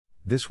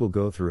This will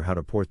go through how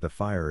to port the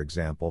Fire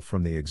example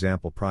from the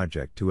example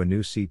project to a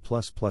new C++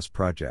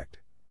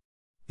 project.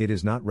 It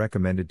is not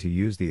recommended to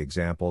use the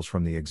examples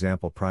from the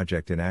example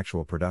project in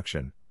actual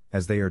production,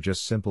 as they are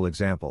just simple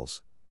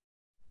examples.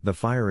 The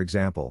Fire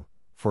example,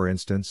 for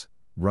instance,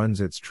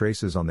 runs its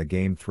traces on the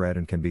game thread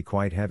and can be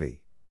quite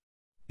heavy.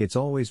 It's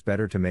always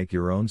better to make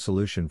your own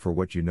solution for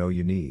what you know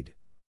you need.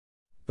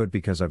 But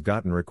because I've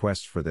gotten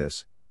requests for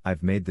this,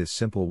 I've made this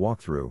simple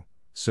walkthrough,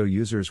 so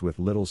users with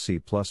little C++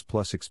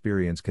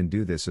 experience can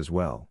do this as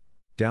well.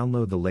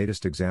 Download the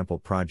latest example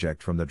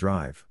project from the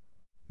drive.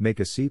 Make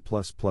a C++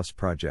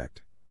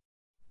 project.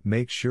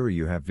 Make sure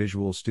you have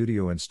Visual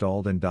Studio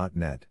installed in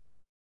 .NET.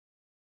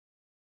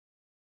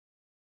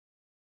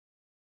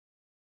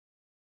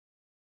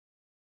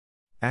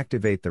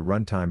 Activate the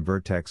Runtime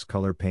Vertex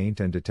Color Paint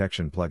and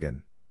Detection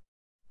plugin.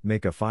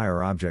 Make a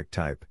fire object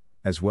type,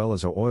 as well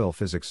as a oil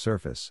physics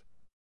surface.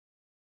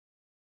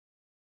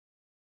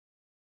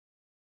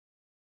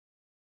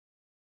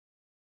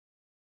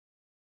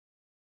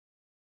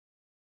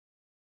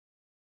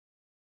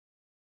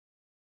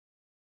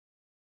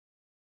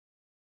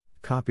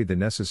 Copy the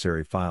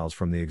necessary files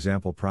from the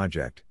example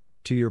project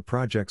to your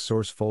project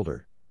source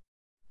folder.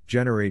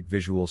 Generate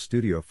Visual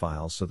Studio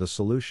files so the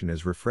solution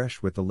is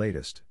refreshed with the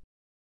latest.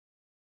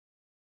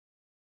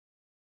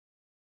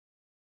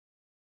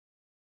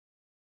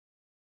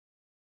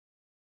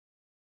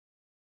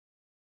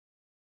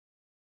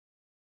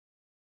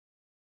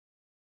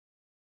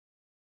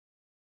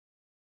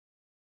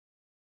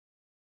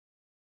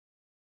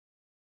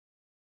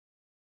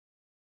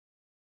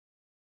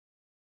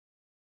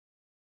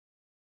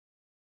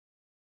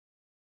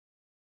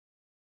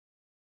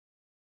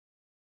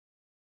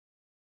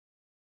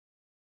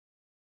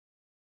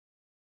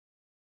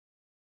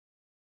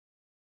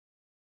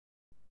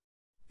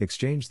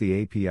 Exchange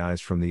the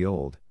APIs from the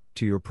old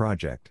to your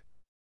project.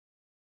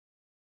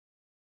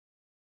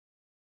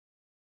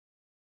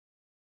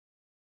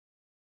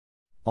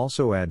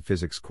 Also add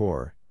Physics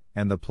Core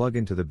and the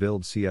plugin to the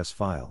build.cs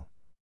file.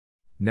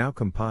 Now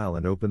compile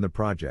and open the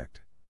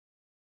project.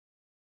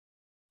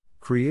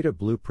 Create a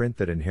blueprint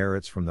that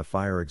inherits from the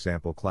Fire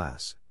example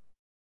class.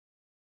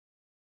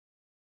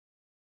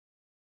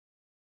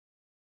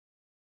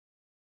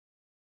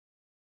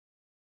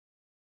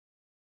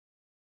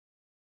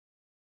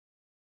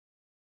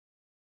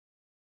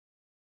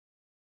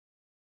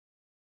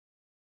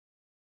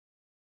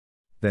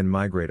 Then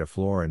migrate a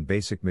floor and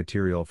basic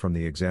material from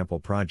the example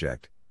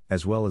project,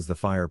 as well as the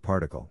Fire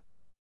particle.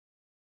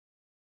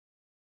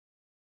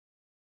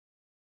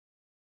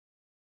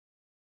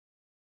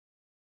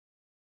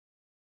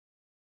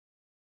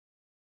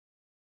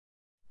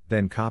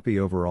 Then copy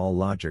overall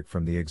logic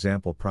from the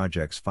example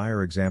project's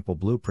Fire example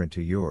blueprint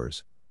to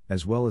yours,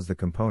 as well as the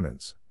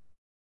components.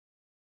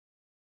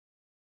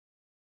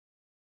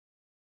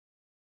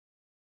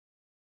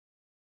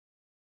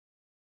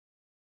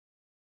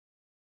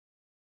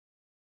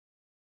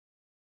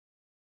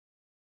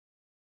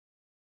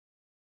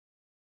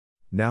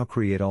 Now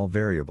create all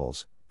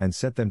variables, and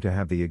set them to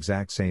have the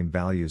exact same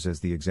values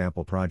as the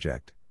example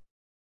project.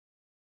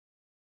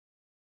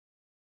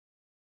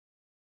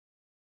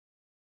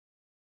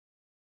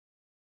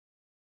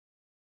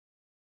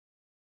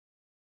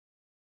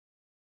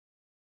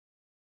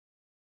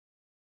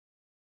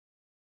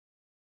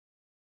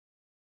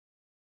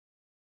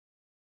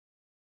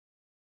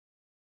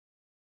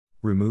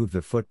 Remove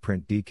the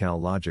footprint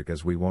decal logic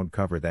as we won't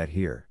cover that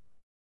here.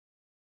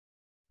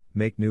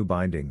 Make new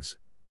bindings.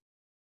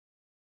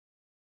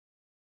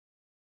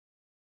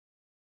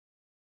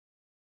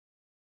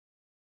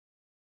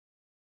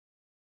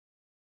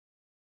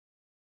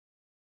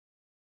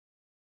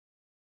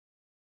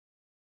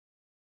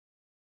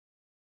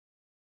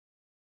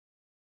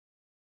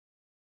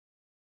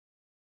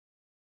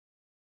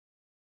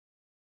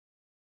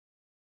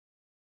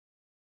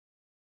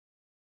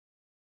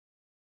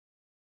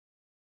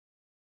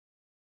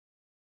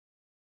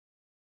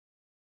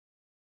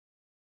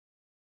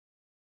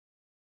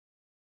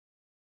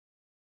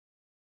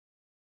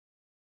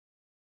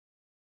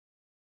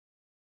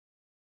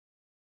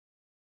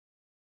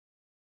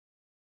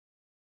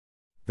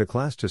 The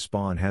class to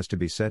spawn has to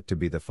be set to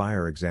be the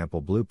Fire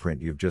example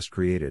blueprint you've just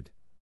created.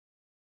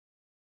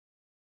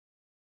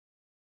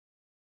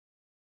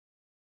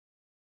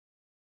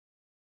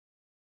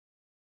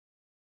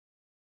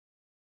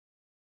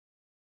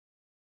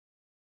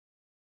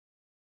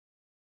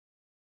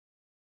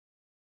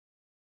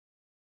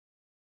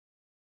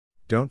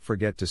 Don't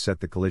forget to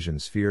set the collision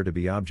sphere to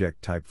be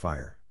object type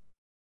Fire.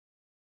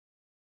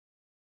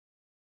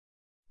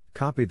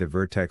 Copy the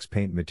Vertex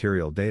Paint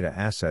material data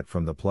asset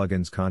from the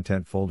plugins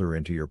content folder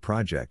into your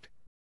project.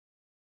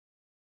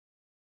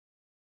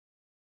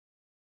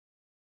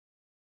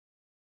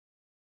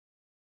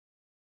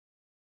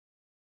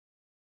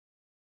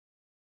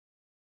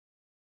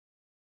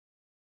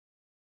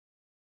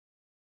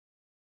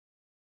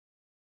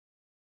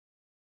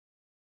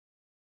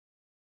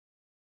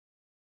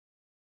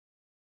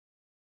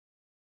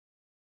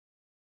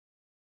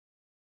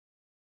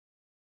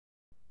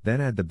 Then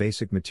add the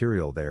basic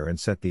material there and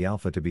set the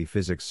alpha to be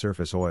physics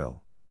surface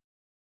oil.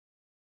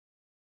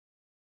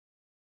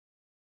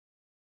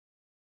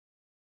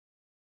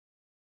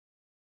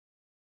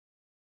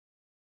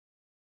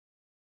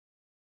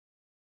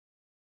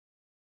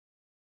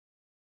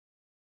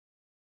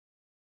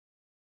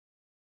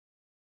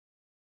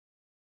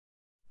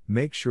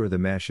 Make sure the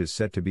mesh is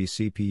set to be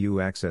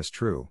CPU access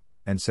true,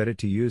 and set it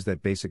to use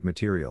that basic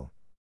material.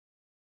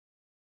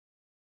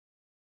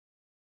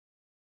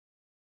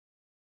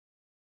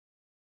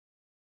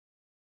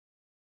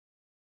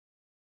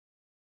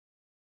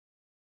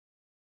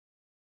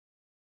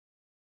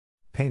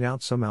 Paint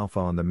out some alpha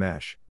on the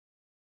mesh.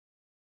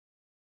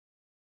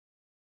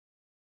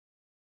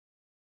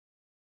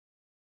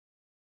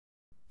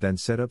 Then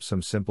set up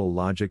some simple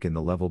logic in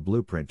the level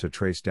blueprint to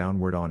trace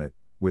downward on it,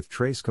 with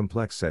trace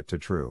complex set to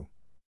true.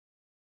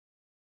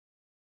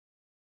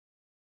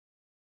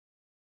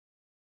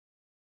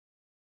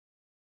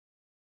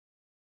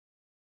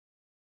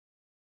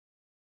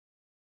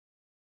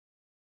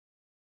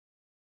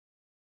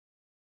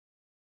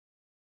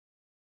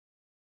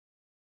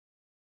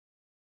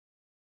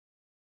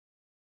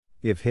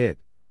 If hit,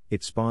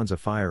 it spawns a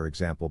fire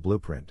example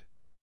blueprint.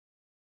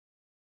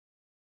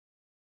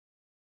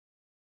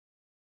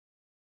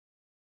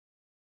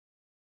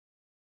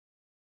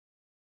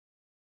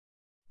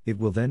 It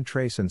will then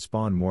trace and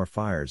spawn more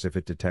fires if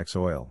it detects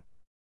oil.